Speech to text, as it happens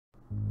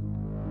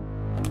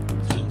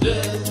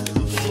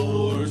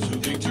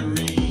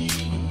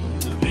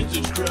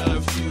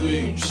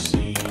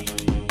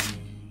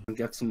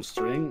get some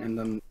string, and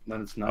then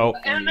when it's not. Oh.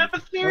 And number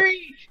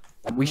 3!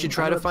 We should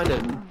try to find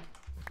a...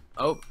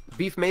 Oh,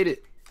 Beef made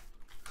it.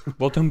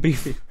 Well done,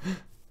 Beef.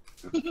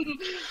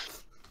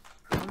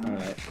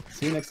 Alright,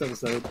 see you next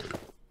episode.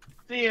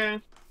 See ya.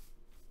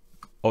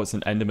 Oh, it's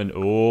an Enderman.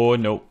 Oh,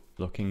 no.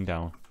 Looking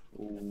down.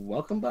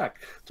 Welcome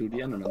back to the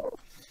Enderman.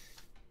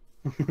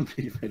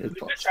 We could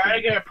try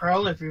to get a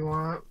pearl if you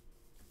want.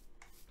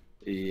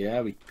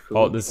 Yeah, we could.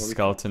 Oh, there's a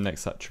skeleton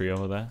next to that tree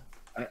over there.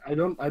 I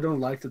don't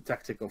like the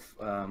tactic of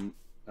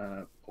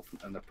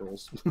ender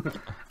pearls.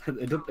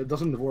 it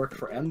doesn't work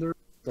for ender.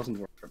 It doesn't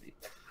work for me.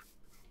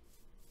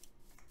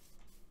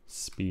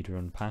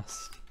 Speedrun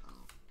past.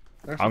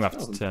 There's I'm a gonna have to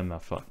skeleton. turn my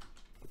foot.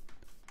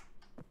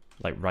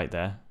 Like right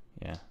there.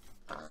 Yeah.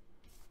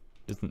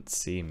 Doesn't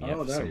see him yet.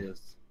 Oh, there so... he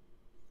is.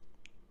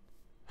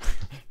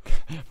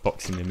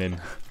 Boxing him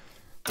in.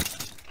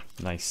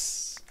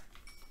 Nice.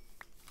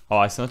 Oh,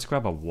 I still need to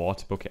grab a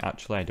water bucket.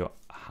 Actually, I don't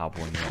have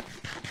one yet.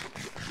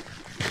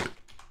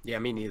 Yeah,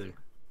 me neither.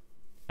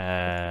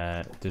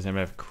 Does anyone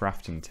have a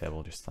crafting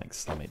table? Just like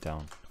slam it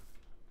down.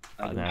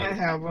 I I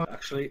have one.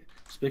 Actually,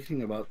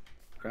 speaking about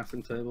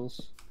crafting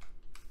tables,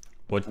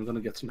 Wood. I'm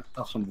gonna get some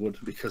wood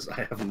because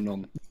I have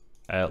none.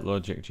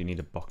 Logic, do you need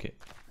a bucket?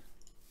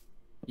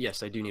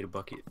 Yes, I do need a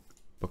bucket.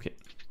 Bucket.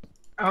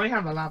 I only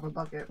have a lava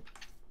bucket.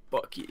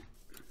 Bucket.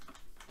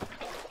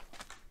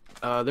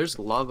 There's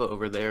lava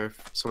over there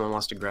if someone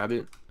wants to grab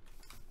it.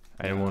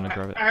 I want to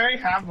grab it. I already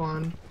have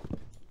one.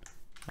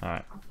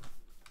 Alright.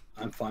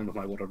 I'm fine with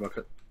my water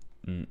bucket.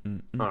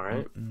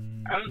 Alright.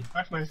 I don't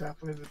trust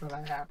myself with it, but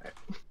I have it.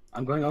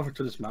 I'm going over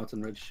to this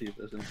mountain ridge, see if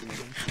there's anything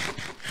over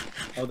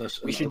there. Oh,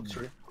 there's We an should- oak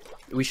tree.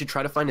 We should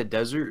try to find a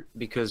desert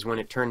because when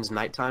it turns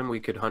nighttime, we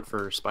could hunt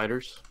for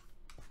spiders.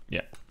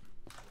 Yeah.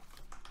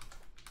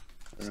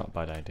 It's not a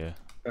bad idea.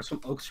 There's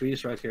some oak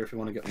trees right here if you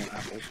want to get more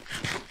apples.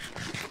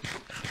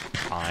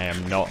 I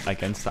am not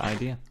against that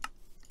idea.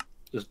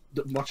 Just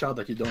watch out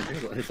that you don't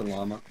hit the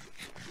llama.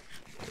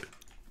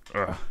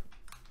 Ugh.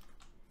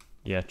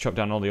 Yeah, chop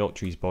down all the oak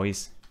trees,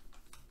 boys.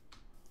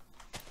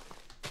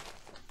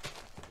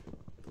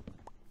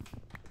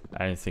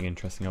 Anything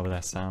interesting over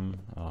there, Sam?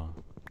 Oh.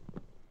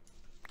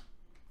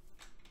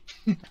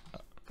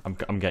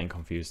 I'm getting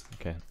confused.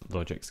 Okay,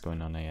 logic's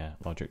going on a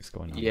logic's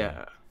going on.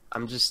 Yeah,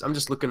 I'm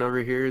just looking over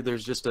here.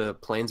 There's just a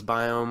plains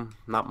biome,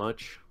 not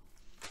much.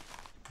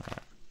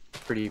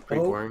 Pretty Oh.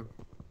 boring.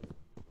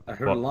 I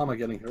heard What? a llama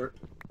getting hurt.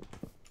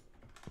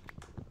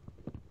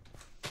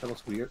 That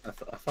was weird. I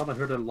thought I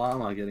heard a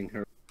llama getting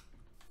hurt.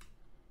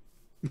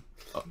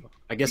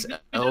 I guess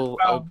L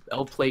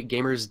plate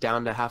gamers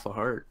down to half a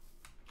heart.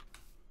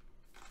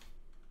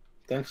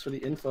 Thanks for the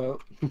info.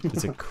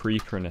 There's a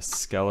creeper and a I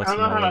skeleton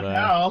don't know how over to there.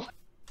 tell.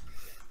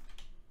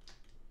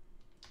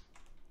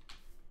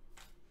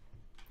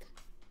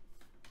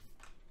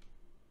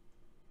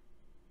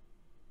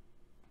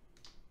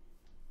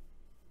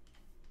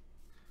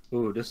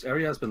 Ooh, this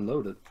area has been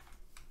loaded.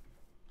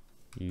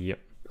 Yep.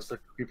 There's a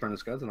creeper and a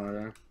skeleton are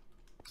there.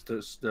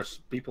 There's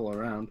people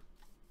around.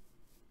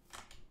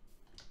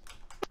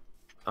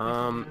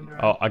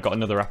 Oh, I got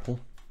another apple.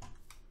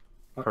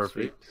 Oh,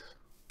 Perfect.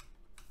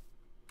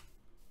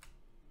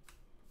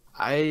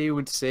 I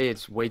would say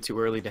it's way too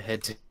early to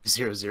head to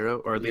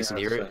 0-0, or at least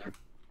near it.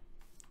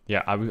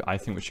 Yeah, I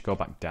think we should go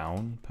back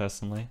down,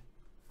 personally.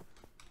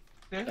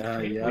 Yeah.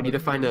 We need to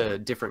find a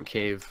different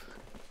cave.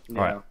 Yeah.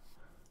 Alright.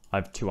 I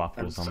have 2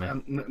 apples on me.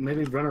 And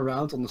maybe run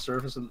around on the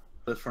surface a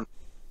bit for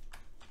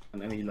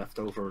and any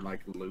leftover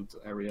like loot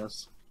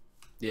areas.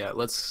 Yeah,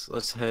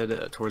 let's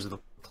head towards the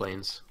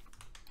plains.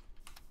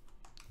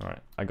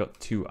 Alright, I got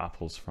 2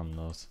 apples from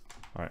those.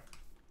 Alright.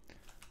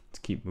 Let's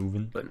keep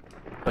moving. But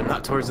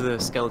not towards the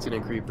skeleton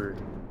and creeper.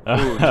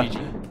 Ooh,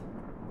 GG.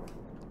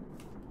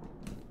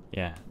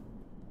 Yeah.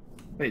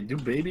 Wait, do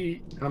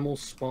baby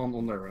animals spawn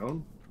on their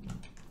own?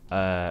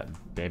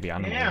 Baby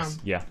animals.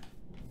 Damn. Yeah.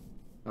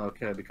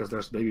 Okay, because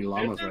there's baby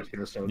llamas right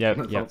here, so Yeah, I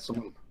thought yeah.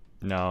 someone...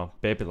 No,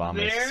 baby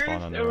llamas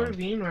spawn on There's their a own.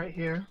 ravine right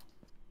here.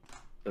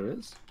 There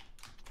is?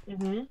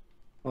 Mm-hmm.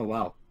 Oh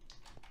wow.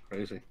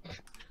 Crazy.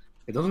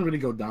 It doesn't really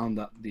go down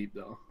that deep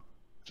though.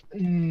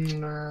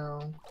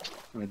 No.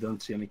 And I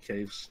don't see any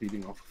caves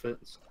leading off of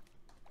it.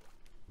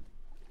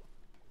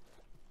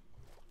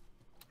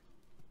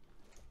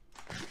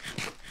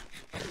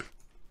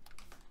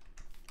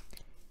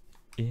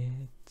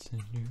 It's a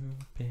new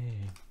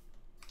day.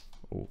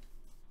 Oh.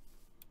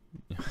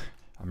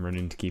 I'm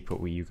running to keep up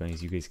with you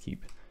guys. You guys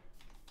keep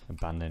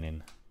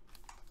abandoning.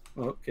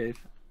 Oh, cave.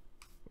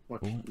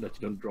 Watch Ooh. that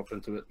you don't drop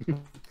into it.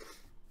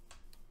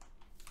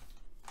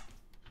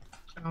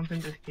 I don't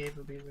think this cave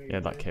will be very Yeah,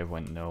 that good. cave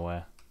went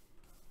nowhere.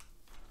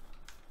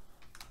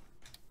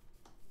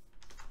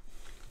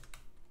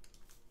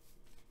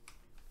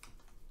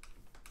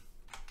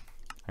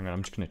 Hang on,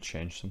 I'm just gonna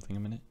change something a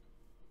minute.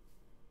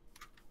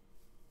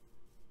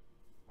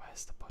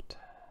 Where's the button?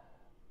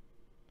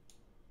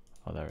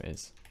 Oh, there it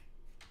is.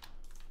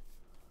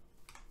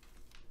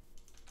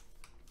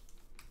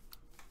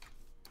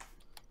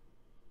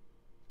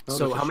 Oh,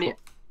 So there's how a many spot-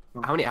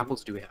 oh. how many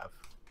apples do we have?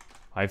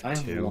 I have I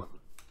have 2. one.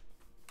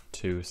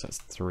 2, so that's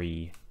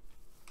 3.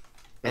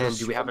 And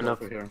do we have Swamp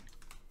enough? over here.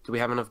 Do we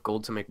have enough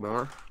gold to make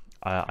more?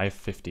 I have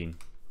 15.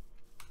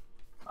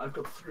 I've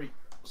got 3,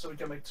 so we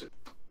can make 2.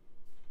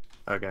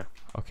 Okay.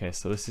 Okay,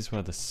 so this is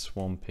where the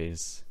swamp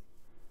is.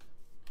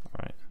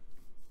 Alright.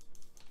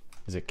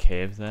 Is a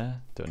cave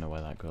there? Don't know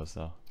where that goes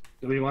though.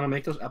 Do we want to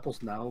make those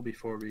apples now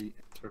before we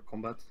enter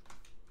combat?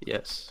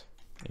 Yes.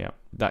 Yeah,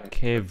 that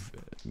cave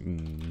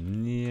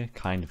yeah,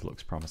 kind of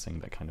looks promising,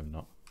 but kind of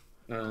not.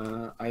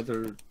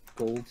 Either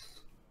gold.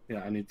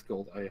 Yeah, I need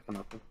gold. I have an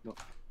apple. No.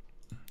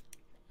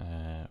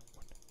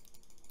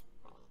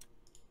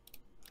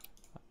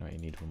 No, you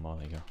need one more.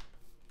 There you go.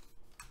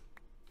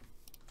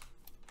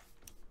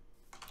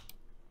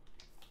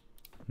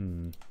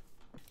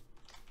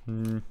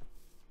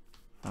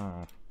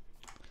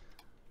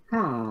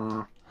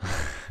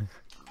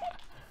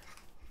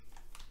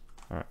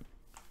 Alright,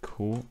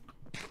 cool.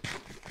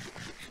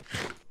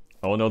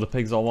 Oh no, the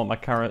pigs all want my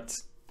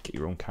carrots. Get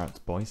your own carrots,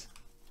 boys.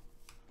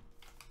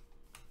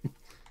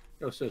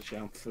 Go search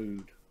out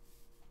food.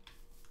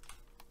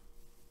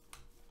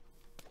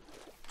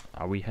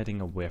 Are we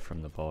heading away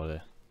from the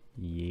border?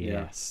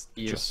 Yes.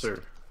 Yes, just.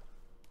 sir.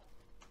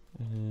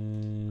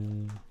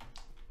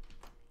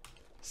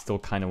 Still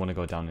kind of want to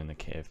go down in the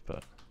cave,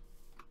 but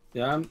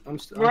Yeah, I'm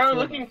still. We're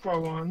looking for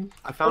one.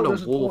 I found a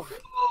there's wolf.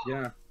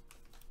 Yeah.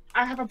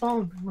 I have a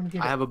bone. I want to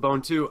get I it. have a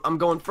bone too. I'm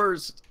going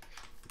first.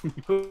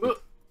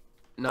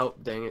 Nope,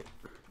 dang it.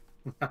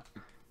 I've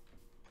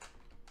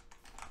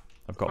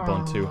got a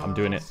bone too. I'm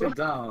doing it. Sit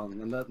down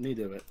and let me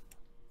do it.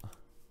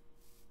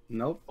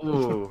 Nope.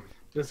 Ooh.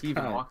 This He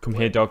guy. walked Come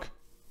away. here, dog.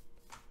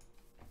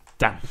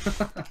 Damn.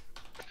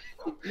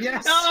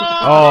 Yes.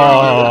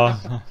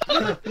 Oh.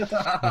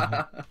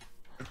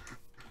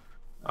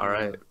 All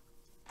right.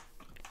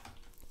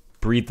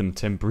 Breed them,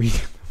 Tim. Breed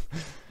them.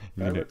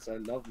 You know. Parrots are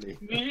lovely.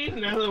 We need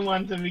another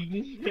one so we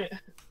can get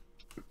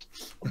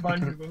a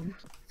bunch of them.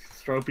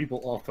 Throw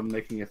people off and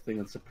making a thing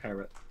that's a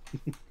parrot.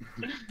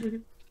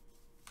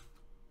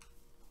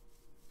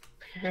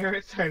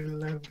 Parrots are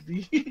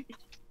lovely.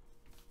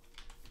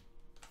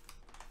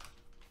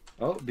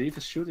 Oh, Beef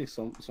is shooting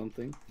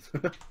something.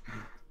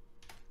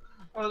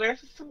 Oh, there's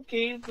some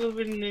caves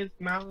living in this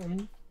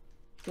mountain.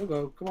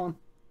 Go, come on.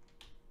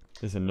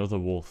 There's another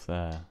wolf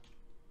there.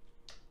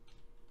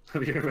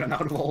 Have you run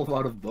out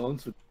of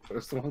bones with the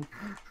first one?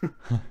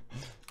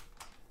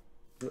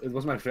 It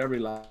was my very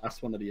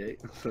last one that he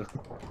ate.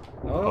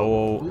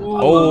 Oh.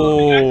 Ooh.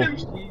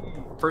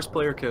 Oh. First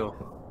player kill.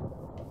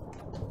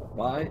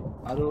 Why?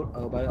 I don't.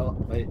 Oh,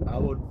 I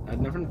would. I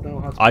never know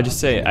how to. I just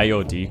say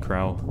AOD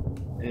crow.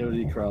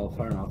 AOD Krell,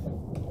 fair enough.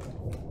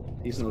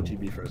 He's an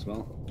OGB for as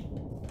well.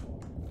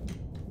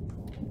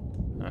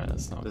 Alright,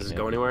 that's not Does okay. it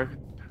go anywhere?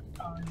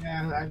 Oh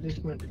yeah, I just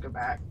went to go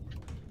back.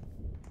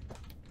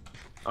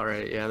 All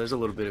right. Yeah, there's a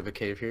little bit of a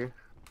cave here.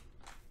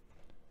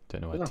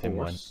 Don't know Is where that Tim a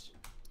went. horse?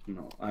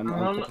 No, I'm I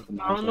on don't, top of the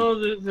I don't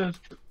mountain. know.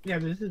 Yeah,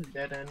 this is a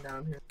dead end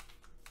down here.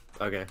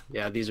 Okay.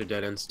 Yeah, these are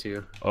dead ends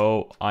too.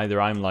 Oh, either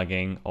I'm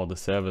lagging or the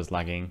server's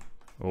lagging.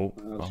 Oh,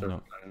 oh Sure.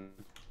 no.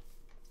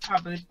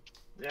 Probably.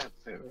 Yeah,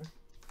 so.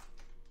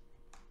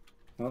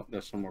 Oh,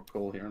 there's some more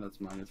coal here. Let's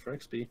mine it for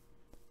XP.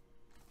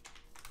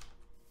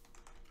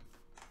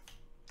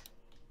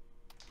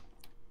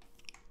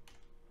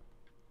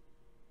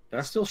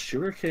 There's still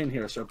sugarcane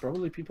here, so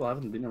probably people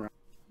haven't been around.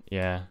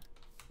 Yeah.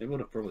 They would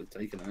have probably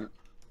taken it.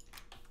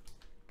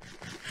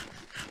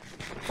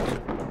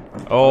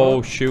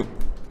 Oh, shoot.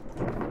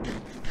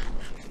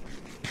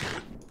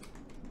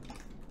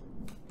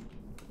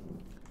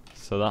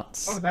 So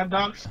that's Oh, that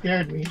dog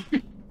scared me.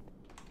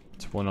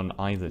 it's one on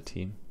either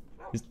team.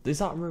 Is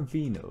that a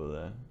ravine over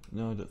there?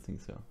 No, I don't think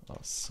so. Oh,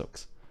 it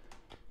sucks.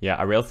 Yeah,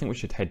 I really think we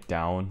should head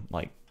down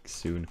like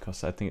soon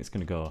because I think it's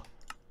gonna go.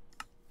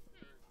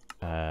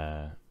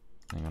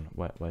 Hang on,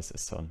 where's the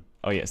sun?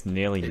 Oh yeah, it's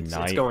nearly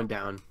night. It's going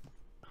down.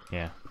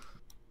 Yeah.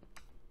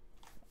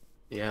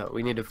 Yeah,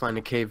 we need to find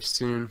a cave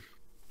soon.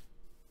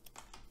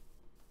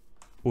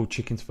 Oh,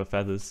 chickens for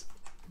feathers.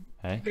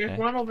 Hey, There's hey.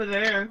 one over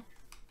there.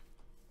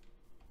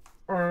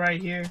 Or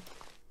right here.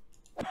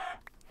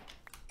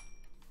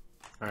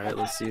 All right,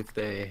 let's see if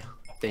they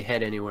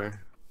head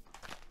anywhere.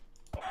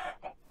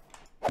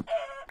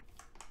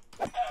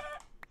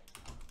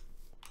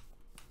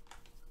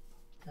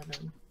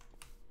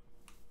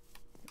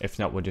 If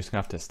not, we're just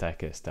gonna have to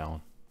staircase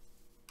down.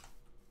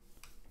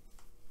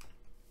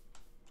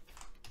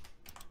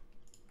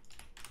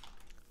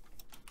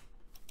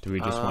 Do we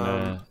just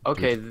wanna?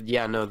 Okay,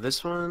 yeah, no,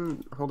 this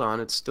one. Hold on,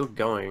 it's still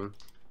going.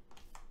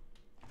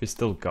 If it's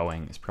still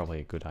going, it's probably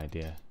a good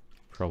idea.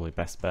 Probably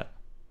best bet.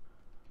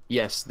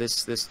 Yes,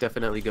 this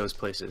definitely goes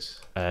places.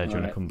 Do you wanna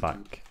Alright. come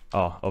back?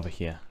 Oh, over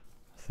here,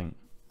 I think.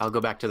 I'll go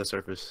back to the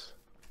surface.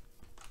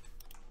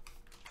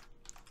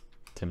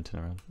 Tim, turn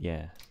around.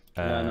 Yeah.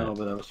 Yeah, I know,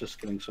 but I was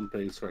just getting some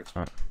paid for XP.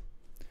 Alright.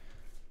 I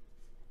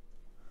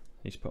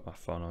need to put my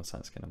phone on, so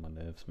it's getting on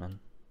my nerves, man.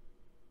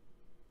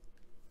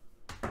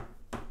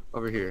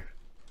 Over here.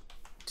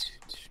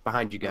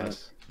 Behind you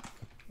guys.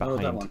 Oh, that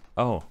Behind. one.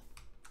 Oh,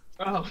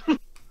 Oh.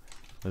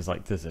 There's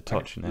a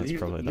torch in there. It's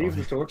probably leave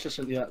the torches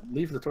and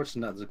leave the torches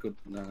in that as a good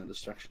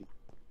distraction.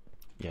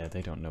 Yeah,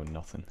 they don't know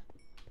nothing.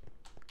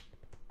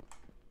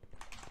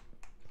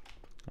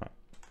 Right.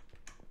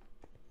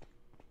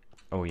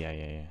 Oh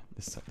yeah.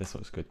 This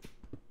looks good.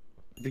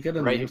 If you get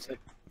a namesake,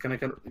 if I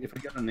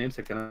get a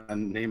namesake, can I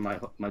name my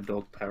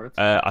dog Parrot?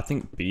 I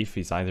think Beef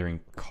is either in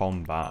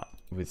combat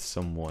with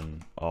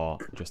someone or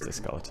just a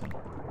skeleton.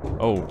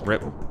 Oh,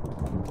 rip.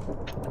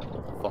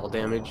 Fall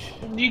damage.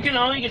 You can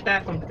only get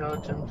that from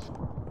skeletons.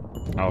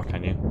 Oh,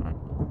 can you? Right.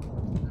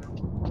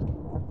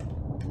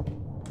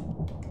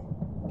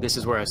 This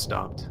is where I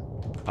stopped.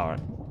 Alright.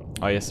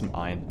 Oh yeah, some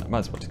iron. I might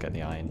as well just get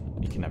the iron.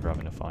 You can never have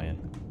enough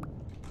iron.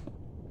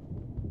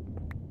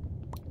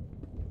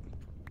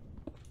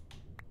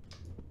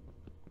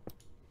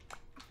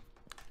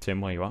 Tim,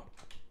 where you at?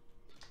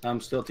 I'm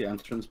still at the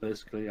entrance,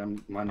 basically.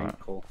 I'm mining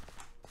coal.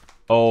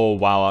 Oh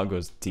wow, that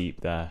goes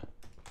deep there.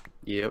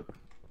 Yep.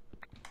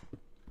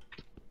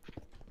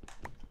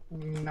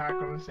 Not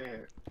gonna say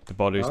it. The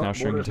body's now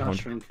shrinking to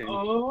 100. Shrinking.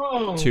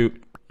 Oh.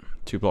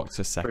 Two blocks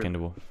a second.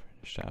 We'll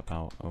finish that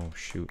about. Oh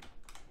shoot.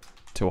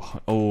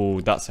 Oh,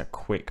 that's a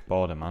quick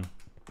border, man.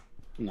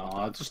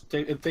 No,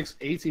 it takes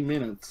 80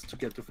 minutes to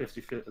get to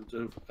 50.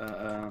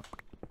 Oh,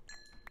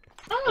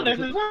 there's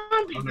a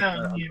zombie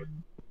down here.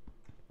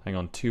 Hang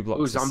on, 2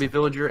 blocks. Ooh, zombie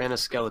villager and a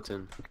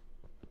skeleton.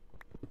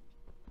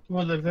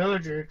 Well, the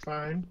villager is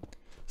fine.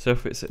 So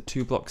if it's at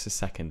 2 blocks a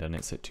second and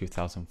it's at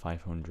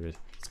 2,500,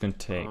 it's gonna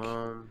take.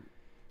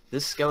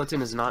 This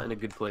skeleton is not in a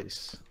good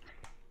place.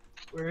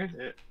 Where is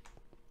it?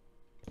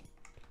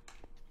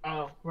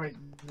 Oh, right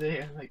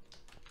there. Like.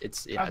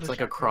 It's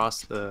like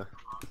across the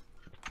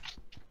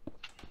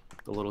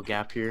little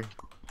gap here.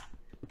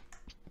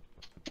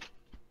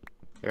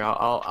 Here,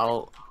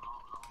 I'll.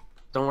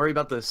 Don't worry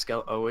about the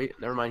skeleton. Oh wait,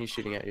 never mind. He's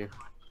shooting at you.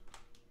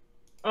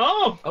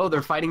 Oh! Oh,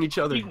 they're fighting each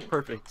other.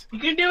 Perfect. You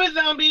can do it,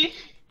 zombie.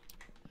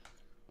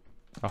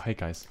 Oh hey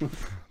guys.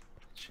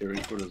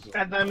 Cheering for the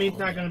That zombie's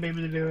not gonna be able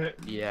to do it.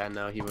 Yeah,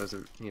 no, he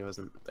wasn't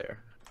there.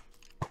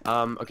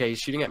 Okay, he's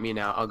shooting at me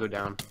now. I'll go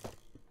down.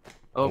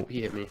 Oh,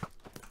 he hit me.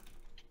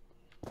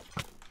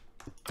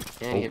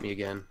 And he hit me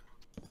again.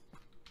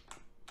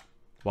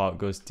 Wow, it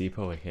goes deep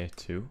over here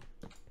too.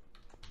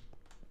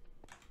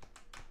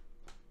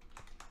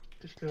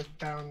 Just goes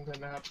down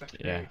and up.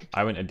 Yeah,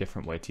 I went a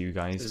different way to you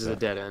guys. This is a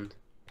dead end.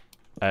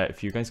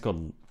 If you guys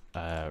go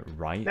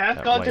right. That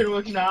skeleton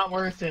was not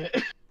worth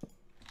it.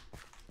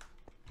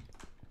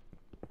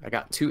 I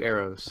got 2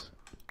 arrows.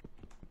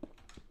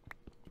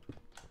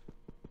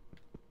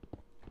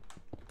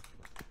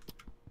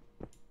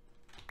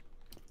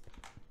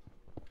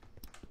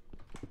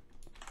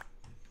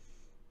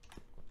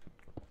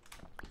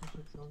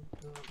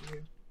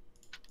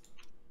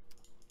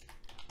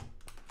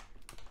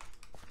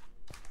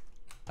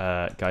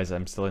 Guys,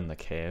 I'm still in the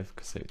cave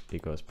because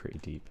it goes pretty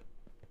deep.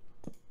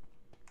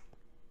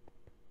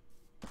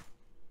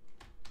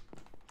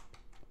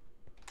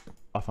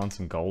 I found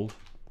some gold.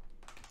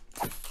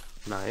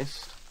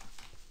 Nice.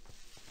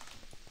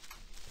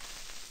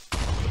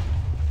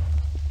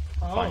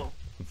 Oh. Fine.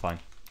 I'm fine.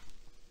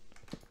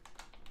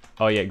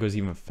 Oh yeah, it goes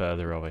even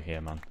further over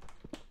here, man.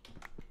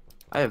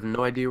 I have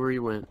no idea where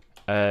you went.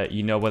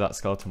 You know where that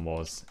skeleton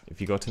was? If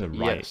you go to the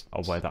right Yes.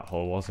 of where that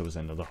hole was, there was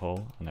another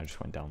hole, and I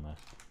just went down there.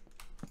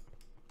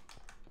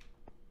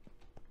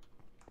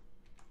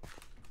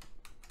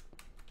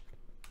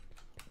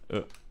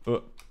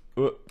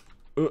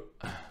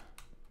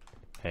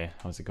 Hey,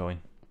 how's it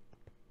going?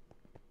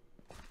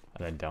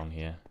 And then down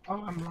here.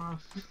 Oh, I'm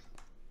lost.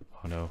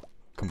 Oh no.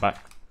 Come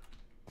back.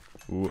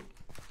 Ooh.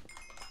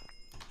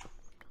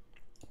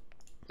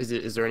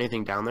 Is there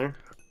anything down there?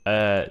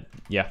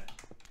 Yeah.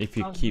 If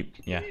you keep,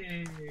 yeah.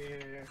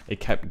 It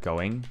kept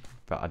going,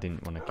 but I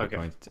didn't want to keep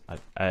going.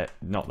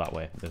 Not that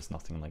way. There's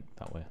nothing like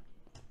that way.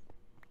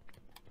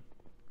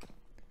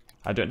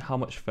 I don't know how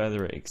much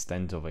further it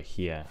extends over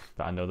here,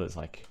 but I know there's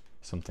like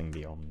something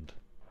beyond.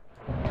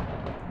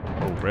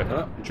 Oh, rip.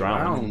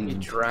 Drown. He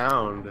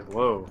drowned.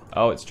 Whoa.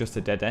 Oh, it's just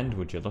a dead end.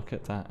 Would you look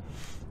at that?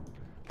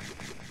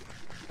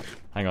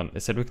 Hang on. It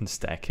said we can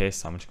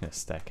staircase. I'm just going to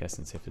staircase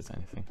and see if there's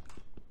anything.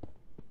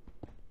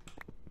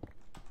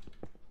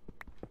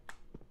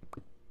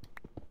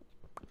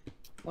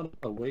 What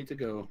a way to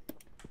go.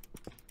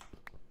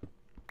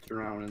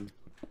 Drowning.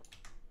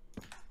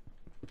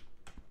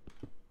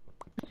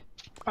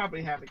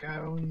 Probably have a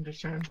go and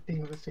just trying to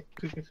think of the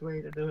quickest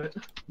way to do it.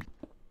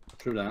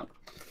 True that.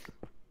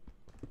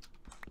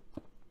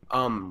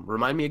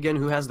 Remind me again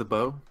who has the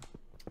bow?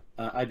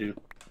 I do.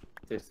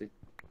 Tasty.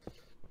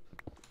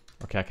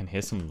 Okay, I can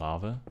hear some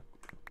lava.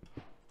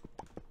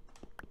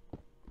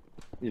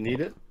 You need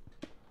it?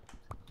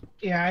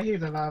 Yeah, I hear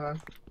the lava.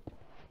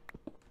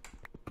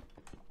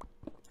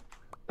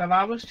 The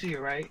lava's to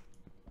your right.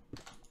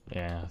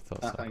 Yeah, I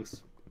thought so.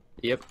 Thanks.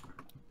 Yep.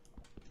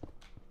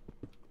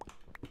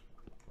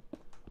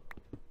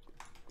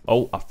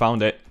 Oh, I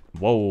found it.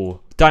 Whoa.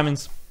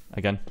 Diamonds.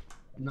 Again.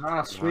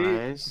 Nah, sweet.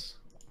 Nice.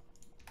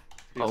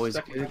 Feels Always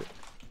stuck in good. it.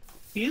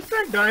 He's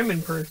that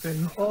diamond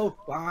person. Oh,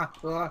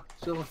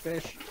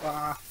 silverfish.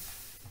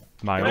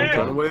 My Where? old Run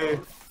dog. away.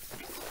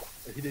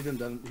 He didn't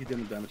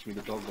damage me.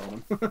 The dog got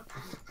him. I'm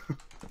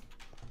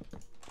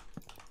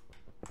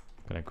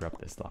gonna grab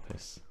this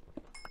lapis.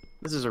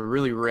 This is a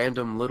really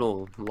random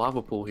little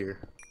lava pool here.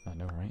 I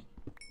know, right?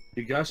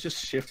 You guys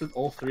just shifted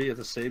all three at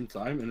the same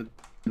time, and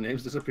the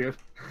names disappeared.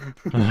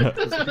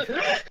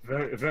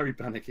 Very, very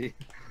panicky.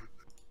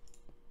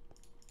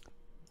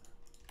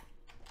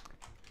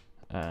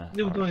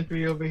 There was only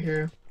 3 over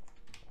here.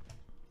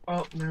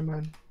 Oh, never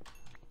mind.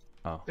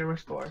 Oh. There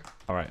was 4.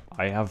 Alright,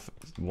 I have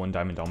 1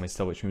 diamond on me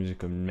still, which means we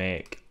can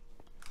make.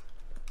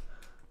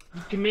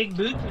 You can make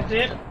boots, is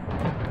it?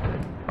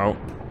 Oh.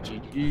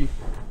 GG.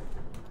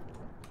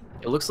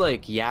 It looks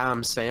like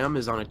YeahImSam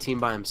is on a team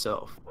by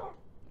himself.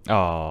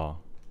 Oh.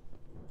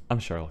 I'm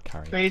sure I'll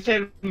carry it. They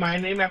said my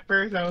name at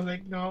first, I was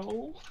like,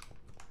 no.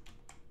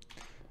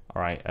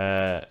 Alright,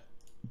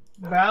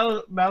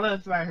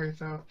 Bella's by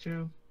herself,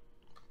 too.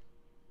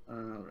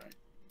 Alright.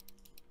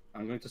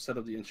 I'm going to set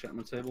up the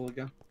enchantment table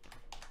again.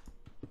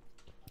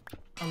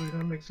 Oh, we're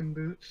gonna make some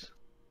boots.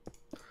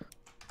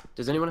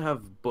 Does anyone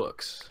have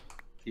books?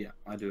 Yeah,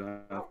 I do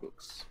have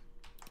books.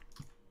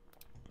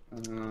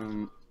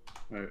 There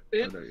you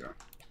are.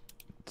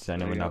 does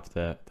anyone you go. have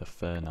the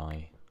fern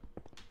eye?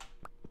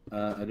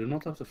 I do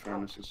not have the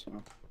furnaces.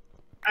 So.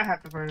 I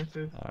have the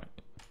furnaces. Alright.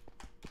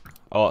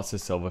 Oh, it's a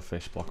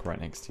silverfish block right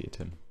next to you,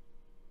 Tim.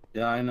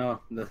 Yeah, I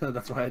know.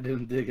 That's why I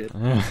didn't dig it.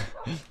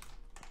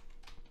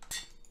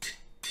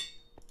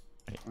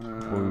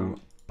 Ooh,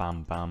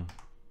 bam, bam.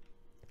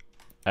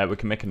 We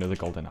can make another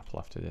golden apple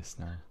after this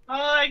now. Oh,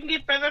 I can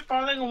get feather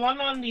falling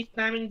 1 on these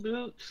diamond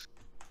boots.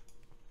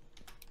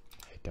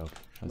 Hey, dog.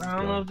 How's I it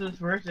don't know going? if this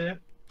is worth it.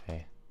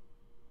 Hey.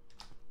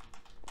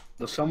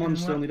 Does someone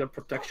still What? need a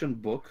protection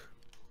book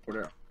for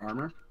their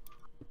armor?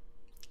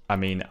 I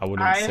mean, I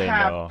wouldn't say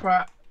no.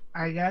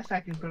 I guess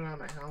I can put it on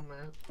my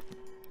helmet.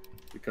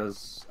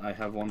 Because I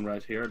have one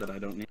right here that I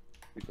don't need.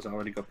 Because I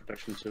already got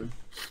protection 2.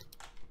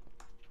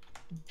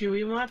 Do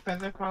we want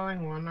feather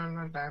falling 1 on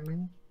a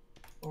diamond?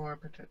 Or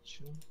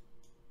protection?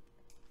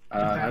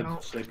 I'd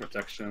don't- say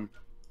protection.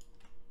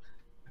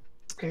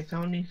 Okay,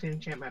 someone needs to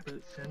enchant my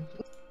boots then.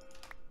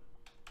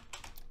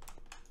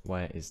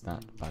 Where is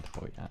that bad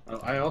boy at? Oh,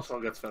 I also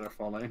get feather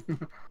falling.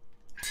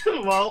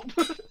 Well,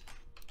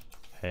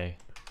 Hey.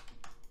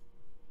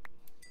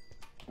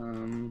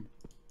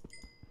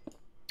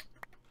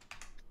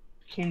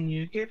 can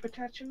you get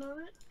protection on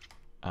it?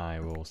 I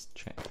will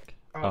check.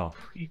 Oh,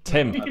 you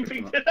Tim. you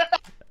picked it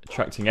up.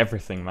 attracting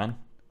everything, man.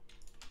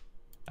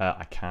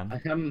 I can.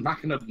 I am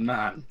magnet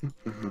man.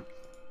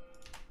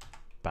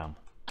 Bam.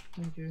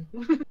 Thank you.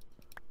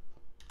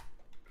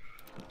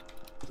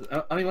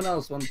 Anyone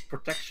else want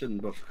protection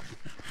book?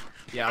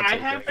 Yeah, I'll I take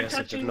it, have I guess, if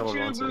protection no one 2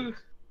 wants it.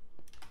 boots.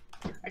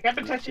 I got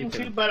protection You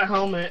can- 2 but a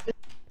helmet.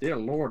 Dear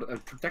lord,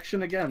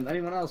 protection again.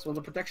 Anyone else want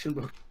a protection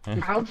book?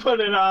 I'll put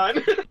it on.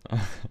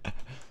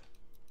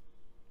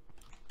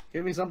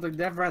 Give me something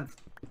different.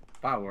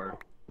 Power.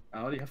 I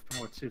already have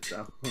power 2,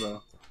 so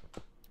hello.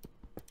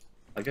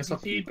 I guess I'll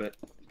keep it.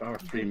 Power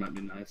 3 might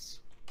be nice.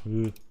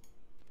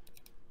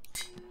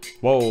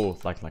 Whoa,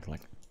 like.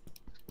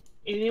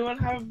 Anyone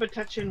have a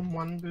protection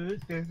 1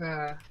 boot? There's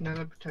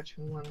another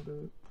protection 1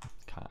 boot.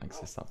 Can't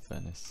access that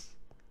furnace.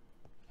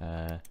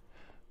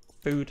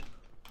 Food.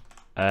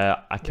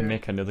 I can Yeah.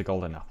 make another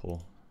golden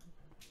apple.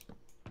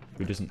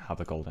 Who doesn't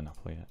have a golden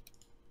apple yet?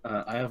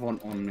 I have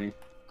one on me.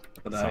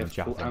 But I have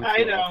Sounds full jaffy.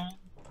 I know,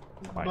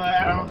 Right. but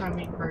I don't have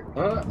any perk.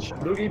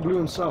 Boogie blew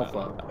himself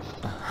up.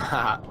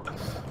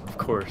 Of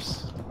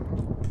course.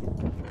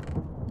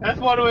 That's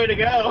one way to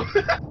go.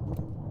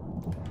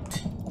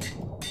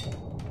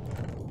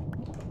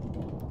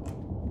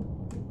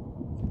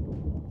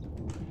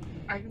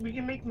 We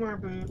can make more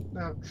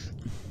books.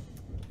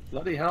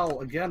 Bloody hell,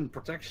 again,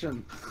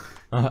 protection.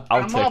 I'll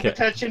I'm all take it.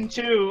 protection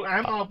 2.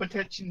 I'm all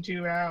protection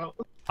 2 out.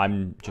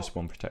 I'm just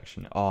 1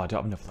 protection. Oh, I don't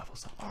have enough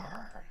levels.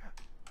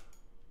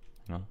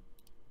 No.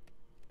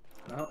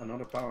 Oh,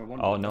 another power 1.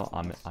 Oh no,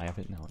 I have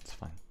it now. It's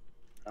fine.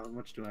 How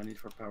much do I need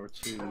for power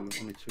 2? Only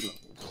 2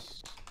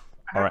 levels.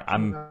 All right,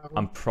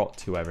 I'm prot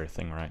to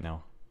everything right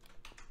now.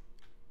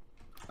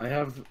 I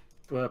have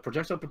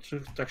projectile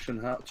protection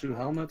 2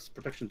 helmets,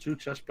 protection 2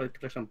 chest plate,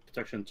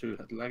 protection 2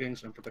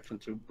 leggings, and protection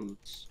 2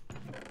 boots.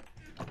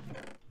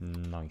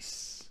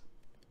 Nice.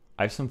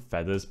 I have some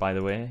feathers, by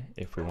the way,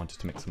 if we wanted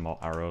to make some more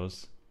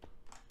arrows.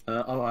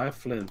 Oh, I have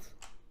flint.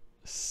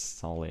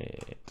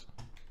 Solid.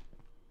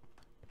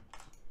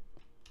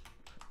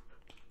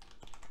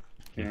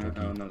 Yeah,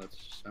 oh no,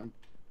 that's Sam.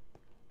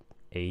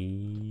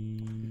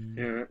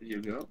 Here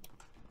you go.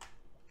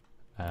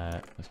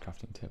 Let's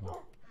crafting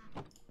table.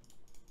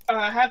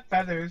 I have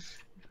feathers.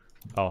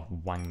 Oh,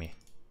 wang me.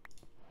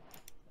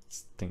 I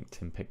think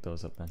Tim picked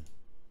those up then.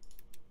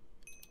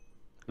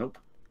 Nope.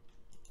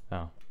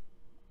 Oh.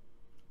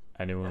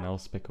 Anyone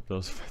else pick up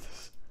those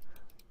feathers?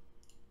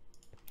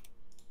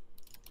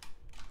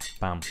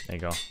 Bam, there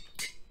you go.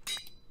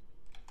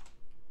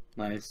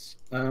 Nice.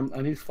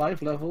 I need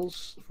 5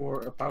 levels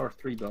for a power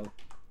 3 bow.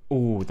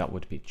 Oh, that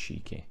would be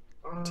cheeky.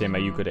 Tim, are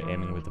you good at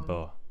aiming with the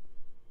bow?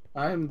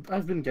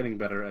 I've been getting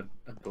better at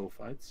bow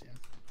fights.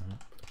 Yeah.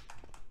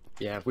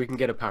 Yeah, if we can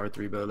get a power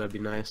 3 bow, that'd be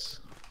nice.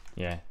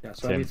 Yeah. Yeah.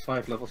 So I Tim, need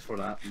 5 levels for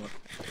that.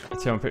 But...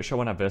 Tim, I'm pretty sure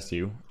when I verse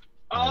you.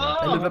 Oh,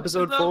 End of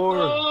episode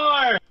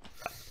 4.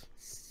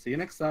 See you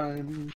next time.